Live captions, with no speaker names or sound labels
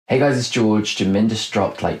Hey guys, it's George. Jimin just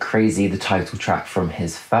dropped Like Crazy, the title track from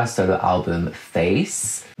his first solo album,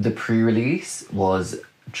 Face. The pre-release was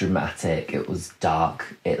dramatic, it was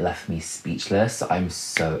dark, it left me speechless. I'm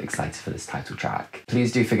so excited for this title track.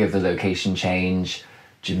 Please do forgive the location change.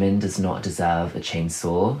 Jimin does not deserve a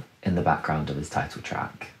chainsaw in the background of his title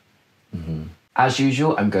track. As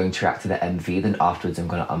usual, I'm going to react to the MV, then afterwards I'm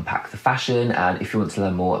going to unpack the fashion, and if you want to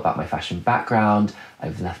learn more about my fashion background,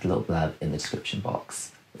 I've left a little blurb in the description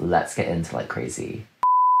box. Let's get into Like Crazy.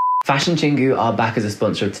 Fashion Chingu are back as a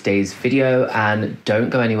sponsor of today's video, and don't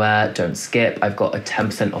go anywhere, don't skip. I've got a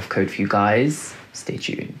 10% off code for you guys. Stay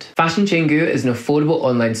tuned. Fashion Chingu is an affordable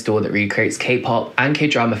online store that recreates K-pop and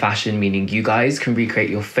K-drama fashion, meaning you guys can recreate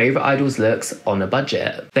your favorite idols' looks on a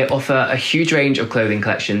budget. They offer a huge range of clothing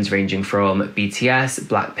collections ranging from BTS,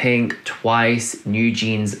 Blackpink, Twice, New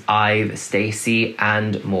Jeans, IVE, Stacey,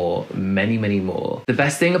 and more. Many, many more. The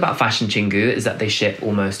best thing about Fashion Chingu is that they ship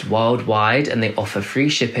almost worldwide and they offer free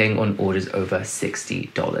shipping on orders over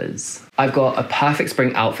 $60. I've got a perfect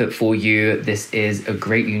spring outfit for you. This is a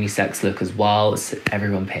great unisex look as well, so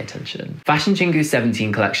everyone pay attention. Fashion Chingu's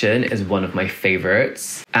 17 collection is one of my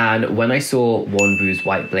favorites, and when I saw Wonwoo's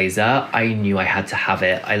white blazer, I knew I had to have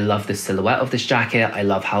it. I love the silhouette of this jacket. I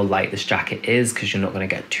love how light this jacket is because you're not going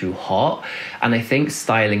to get too hot, and I think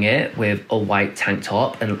styling it with a white tank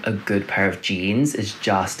top and a good pair of jeans is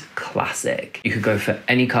just classic. You could go for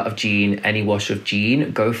any cut of jean, any wash of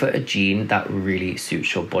jean. Go for a jean that really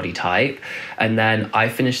suits your body type. And then I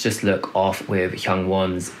finished this look off with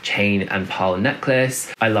Hyungwon's chain and pearl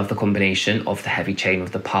necklace. I love the combination of the heavy chain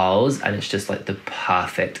with the pearls, and it's just like the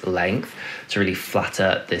perfect length to really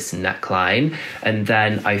flatter this neckline. And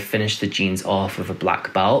then I finished the jeans off with a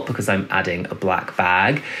black belt because I'm adding a black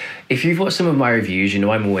bag. If you've watched some of my reviews, you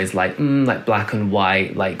know I'm always like black and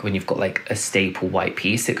white, like when you've got like a staple white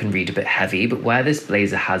piece, it can read a bit heavy, but where this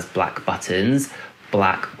blazer has black buttons,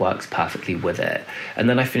 black works perfectly with it. And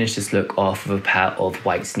then I finished this look off with a pair of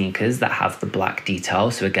white sneakers that have the black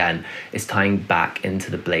detail, so again, it's tying back into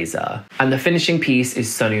the blazer. And the finishing piece is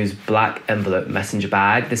Sunwoo's black envelope messenger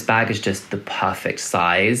bag. This bag is just the perfect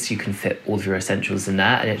size. You can fit all of your essentials in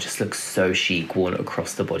there, and it just looks so chic worn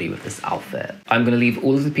across the body with this outfit. I'm gonna leave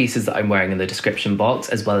all of the pieces that I'm wearing in the description box,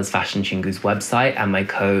 as well as Fashion Chingu's website and my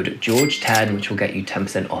code George10, which will get you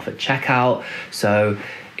 10% off at checkout. So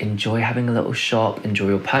enjoy having a little shop, enjoy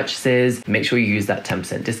your purchases. Make sure you use that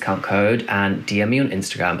 10% discount code and DM me on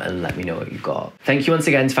Instagram and let me know what you got. Thank you once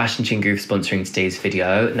again to Fashion Chingu for sponsoring today's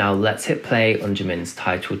video. Now let's hit play on Jimin's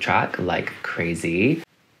title track, Like Crazy.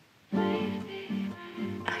 I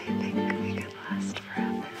think we could last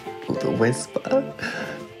forever. Oh, the whisper.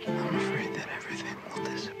 I'm afraid that everything will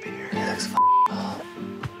disappear. He looks hot.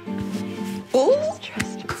 Oh!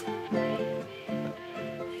 Trust me.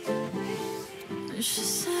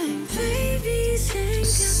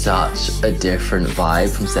 Such a different vibe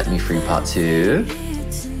from Set Me Free Part 2.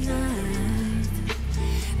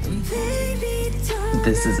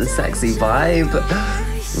 This is a sexy vibe.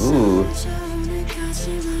 Ooh.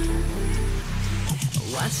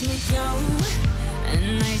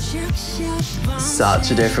 Such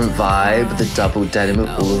a different vibe. The double denim with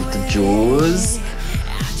all of the jewels.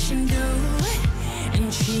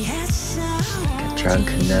 Get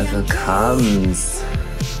drunk never comes.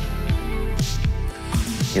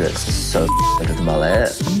 He looks so good with the mullet.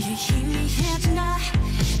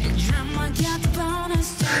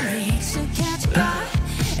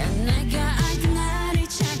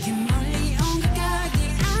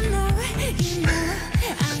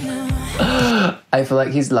 I feel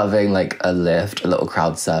like he's loving like a lift, a little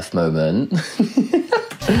crowd surf moment.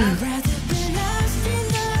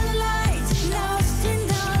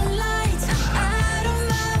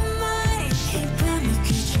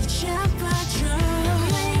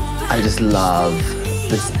 I just love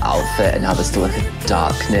this outfit and how there's still like a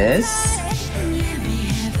darkness.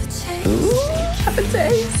 Ooh, have a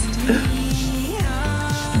taste.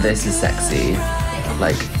 This is sexy.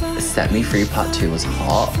 Like, Set Me Free Part 2 was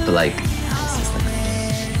hot, but like, this is like...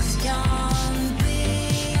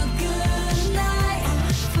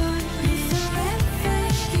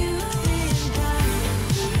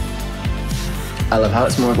 I love how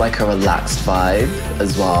it's more like a relaxed vibe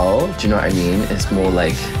as well. Do you know what I mean? It's more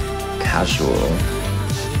like casual.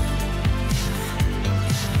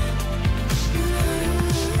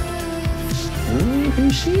 Ooh,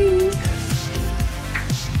 who's she?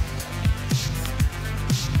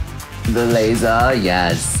 The laser,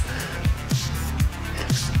 yes.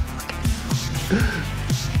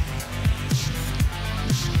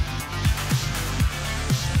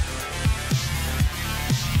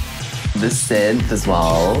 The synth as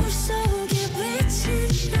well.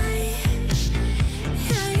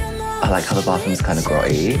 like how the bathroom's kind of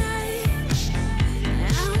grotty.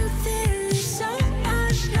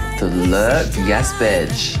 The look, yes,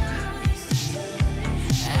 bitch.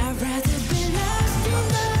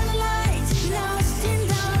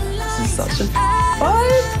 This is such a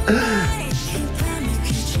vibe.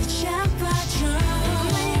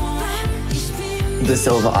 The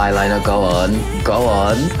silver eyeliner, go on, go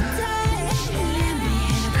on.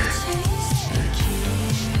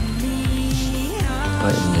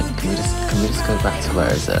 Wait a minute, can we just go back to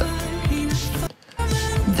where is it?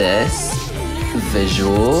 This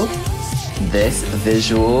visual.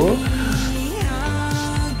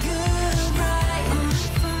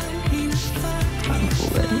 I'm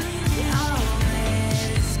falling.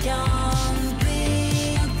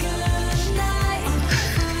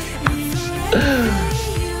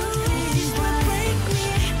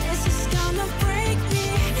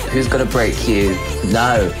 Who's gonna break you?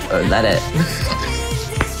 No, don't let it.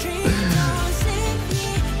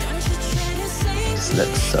 This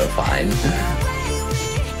looks so fine.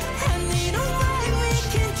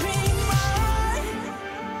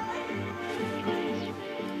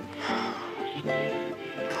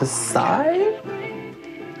 The side?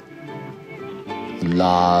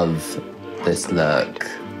 Love this look.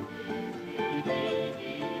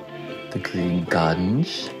 The green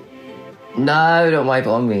gunge. No, don't wipe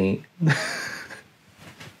on me.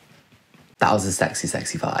 That was a sexy,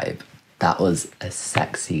 sexy vibe. That was a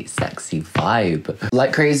sexy, sexy vibe.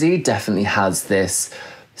 Like Crazy definitely has this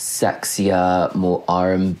sexier, more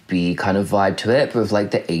R&B kind of vibe to it, but with like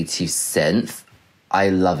the 80s synth. I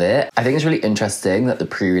love it. I think it's really interesting that the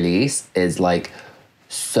pre-release is like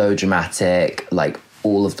so dramatic, like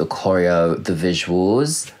all of the choreo, the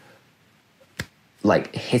visuals,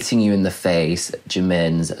 like hitting you in the face.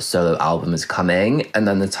 Jimin's solo album is coming, and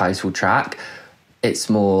then the title track, it's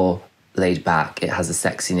more laid back, it has a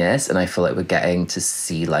sexiness, and I feel like we're getting to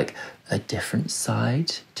see like a different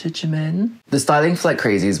side to Jimin. The styling for Like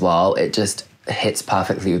Crazy as well, it just hits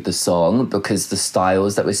perfectly with the song because the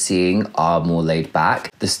styles that we're seeing are more laid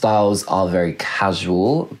back. The styles are very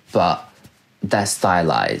casual, but they're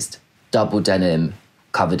stylized. Double denim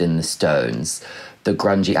covered in the stones. The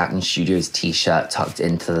grungy Acne Studios t-shirt tucked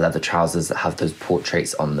into the leather trousers that have those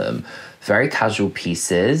portraits on them. Very casual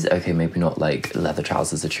pieces. Okay, maybe not like leather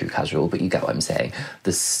trousers are true casual, but you get what I'm saying.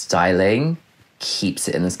 The styling keeps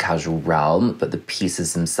it in this casual realm, but the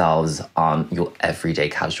pieces themselves aren't your everyday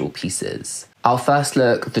casual pieces. Our first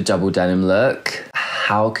look, the double denim look.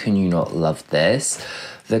 How can you not love this?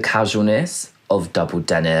 The casualness of double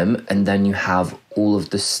denim, and then you have all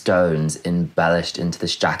of the stones embellished into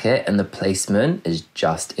this jacket, and the placement is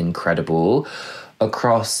just incredible.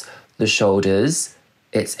 Across the shoulders,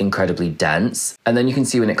 it's incredibly dense. And then you can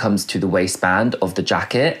see when it comes to the waistband of the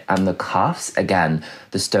jacket and the cuffs, again,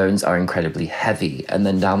 the stones are incredibly heavy. And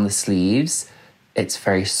then down the sleeves, it's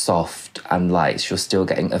very soft and light. So you're still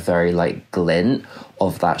getting a very light glint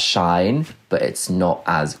of that shine, but it's not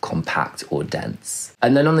as compact or dense.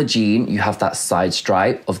 And then on the jean, you have that side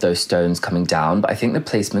stripe of those stones coming down, but I think the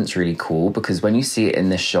placement's really cool because when you see it in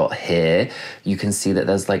this shot here, you can see that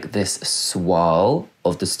there's like this swirl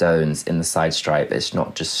of the stones in the side stripe. It's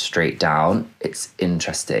not just straight down, it's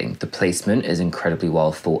interesting. The placement is incredibly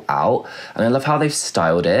well thought out, and I love how they've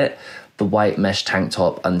styled it. The white mesh tank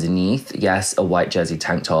top underneath, yes, a white jersey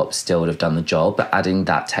tank top still would have done the job, but adding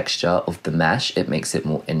that texture of the mesh, it makes it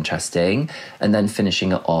more interesting. And then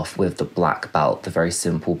finishing it off with the black belt, the very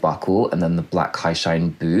simple buckle, and then the black high shine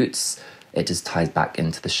boots. It just ties back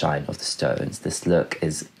into the shine of the stones. This look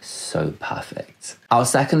is so perfect. Our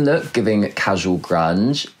second look, giving casual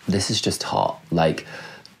grunge. This is just hot, like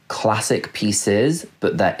classic pieces,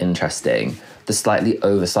 but they're interesting. The slightly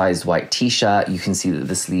oversized white t-shirt, you can see that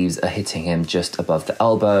the sleeves are hitting him just above the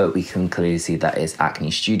elbow. We can clearly see that it's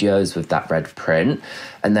Acne Studios with that red print.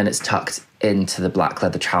 And then it's tucked into the black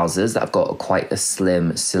leather trousers that have got quite a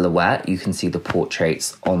slim silhouette. You can see the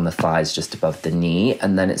portraits on the thighs just above the knee.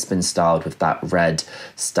 And then it's been styled with that red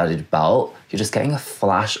studded belt. You're just getting a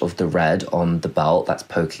flash of the red on the belt that's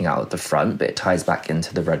poking out at the front, but it ties back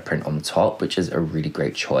into the red print on the top, which is a really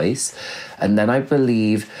great choice. And then I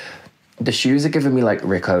believe the shoes are giving me like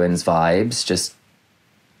Rick Owens vibes, just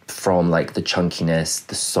from like the chunkiness,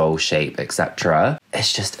 the sole shape, etc.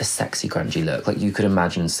 It's just a sexy grungy look. Like you could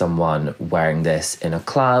imagine someone wearing this in a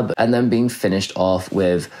club and then being finished off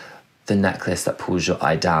with the necklace that pulls your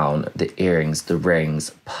eye down, the earrings, the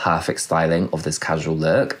rings, perfect styling of this casual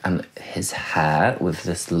look. And his hair with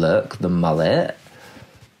this look, the mullet,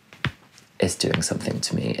 it's doing something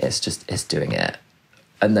to me. It's doing it.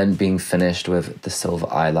 And then being finished with the silver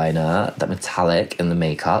eyeliner, that metallic in the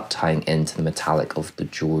makeup, tying into the metallic of the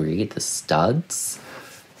jewelry, the studs.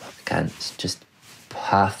 Again, it's just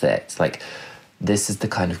perfect. Like, this is the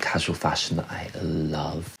kind of casual fashion that I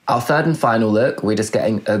love. Our third and final look, we're just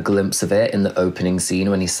getting a glimpse of it in the opening scene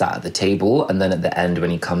when he sat at the table, and then at the end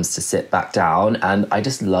when he comes to sit back down. And I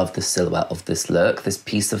just love the silhouette of this look. This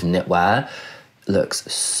piece of knitwear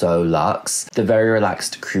looks so luxe. The very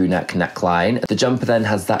relaxed crew neck neckline. The jumper then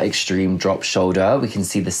has that extreme drop shoulder. We can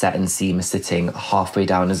see the satin seam sitting halfway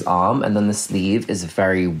down his arm, and then the sleeve is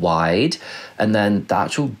very wide. And then the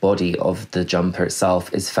actual body of the jumper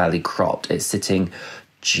itself is fairly cropped. It's sitting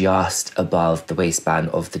just above the waistband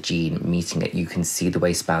of the jean, meeting it. You can see the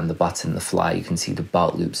waistband, the button, the fly. You can see the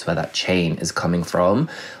belt loops where that chain is coming from.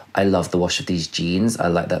 I love the wash of these jeans. I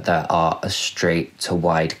like that there are a straight to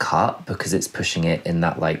wide cut because it's pushing it in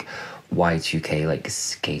that like Y2K like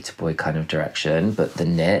skater boy kind of direction. But the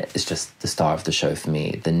knit is just the star of the show for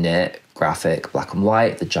me. The knit, graphic, black and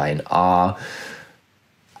white, the giant R,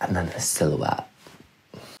 and then the silhouette.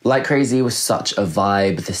 Like Crazy was such a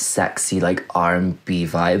vibe, the sexy like R&B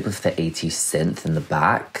vibe with the 80s synth in the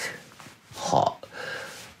back. Hot.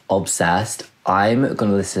 Obsessed. I'm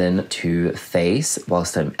gonna listen to Face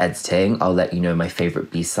whilst I'm editing. I'll let you know my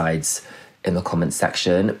favorite B-sides in the comments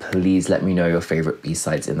section. Please let me know your favorite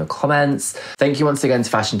B-sides in the comments. Thank you once again to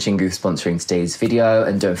Fashion Chingu for sponsoring today's video,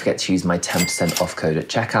 and don't forget to use my 10% off code at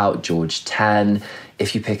checkout, George10.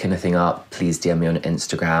 If you pick anything up, please DM me on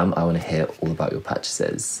Instagram. I want to hear all about your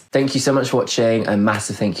purchases. Thank you so much for watching. A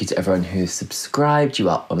massive thank you to everyone who's subscribed. You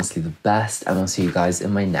are honestly the best, and I'll see you guys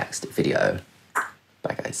in my next video.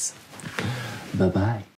 Bye guys. Bye-bye.